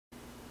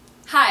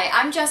Hi,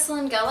 I'm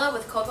Jesselyn Gella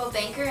with Copo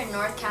Banker in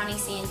North County,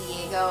 San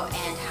Diego,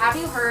 and have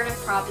you heard of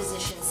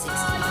Proposition 60?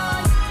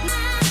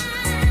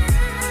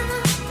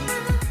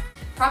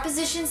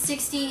 Proposition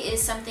 60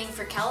 is something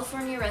for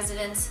California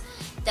residents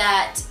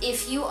that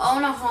if you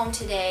own a home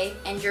today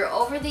and you're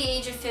over the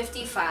age of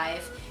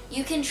 55,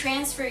 you can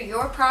transfer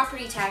your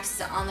property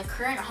taxes on the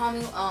current home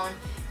you own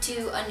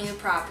to a new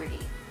property.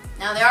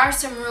 Now there are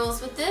some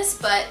rules with this,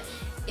 but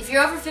if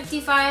you're over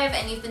 55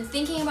 and you've been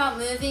thinking about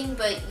moving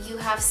but you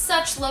have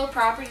such low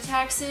property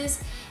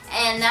taxes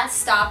and that's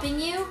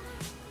stopping you,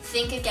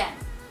 think again.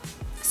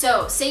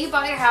 So say you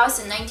bought your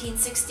house in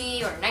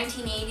 1960 or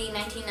 1980,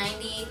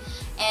 1990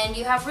 and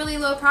you have really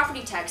low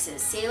property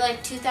taxes, say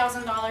like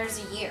 $2,000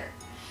 a year,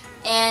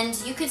 and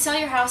you could sell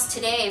your house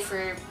today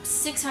for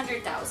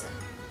 $600,000.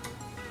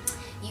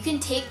 You can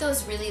take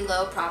those really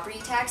low property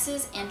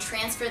taxes and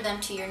transfer them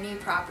to your new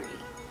property.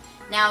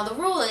 Now the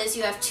rule is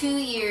you have 2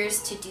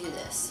 years to do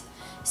this.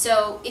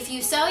 So if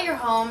you sell your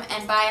home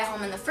and buy a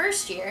home in the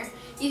first year,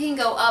 you can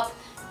go up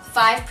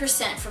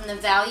 5% from the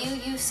value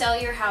you sell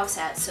your house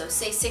at. So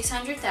say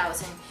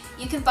 $600,000,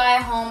 you can buy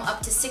a home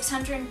up to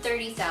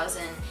 $630,000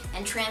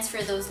 and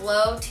transfer those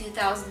low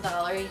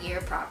 $2,000 a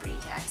year property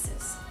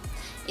taxes.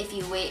 If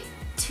you wait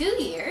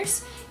 2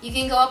 years, you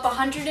can go up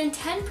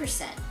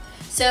 110%.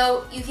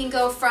 So you can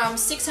go from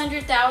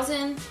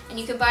 $600,000 and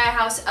you can buy a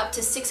house up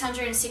to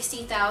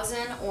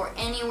 $660,000 or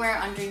anywhere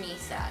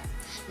underneath that.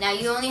 Now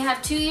you only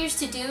have 2 years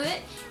to do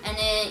it, and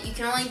you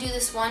can only do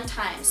this one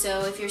time.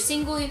 So if you're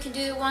single, you can do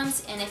it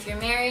once, and if you're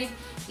married,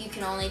 you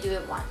can only do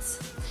it once.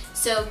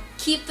 So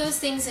keep those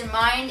things in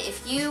mind.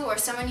 If you or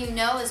someone you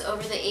know is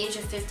over the age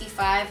of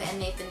 55 and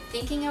they've been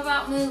thinking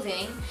about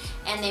moving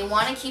and they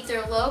want to keep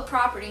their low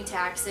property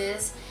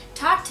taxes,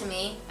 talk to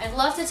me. I'd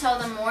love to tell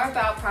them more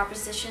about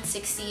Proposition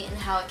 60 and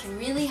how it can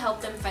really help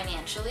them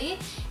financially.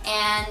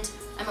 And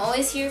I'm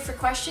always here for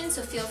questions,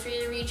 so feel free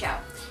to reach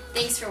out.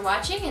 Thanks for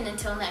watching, and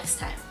until next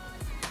time.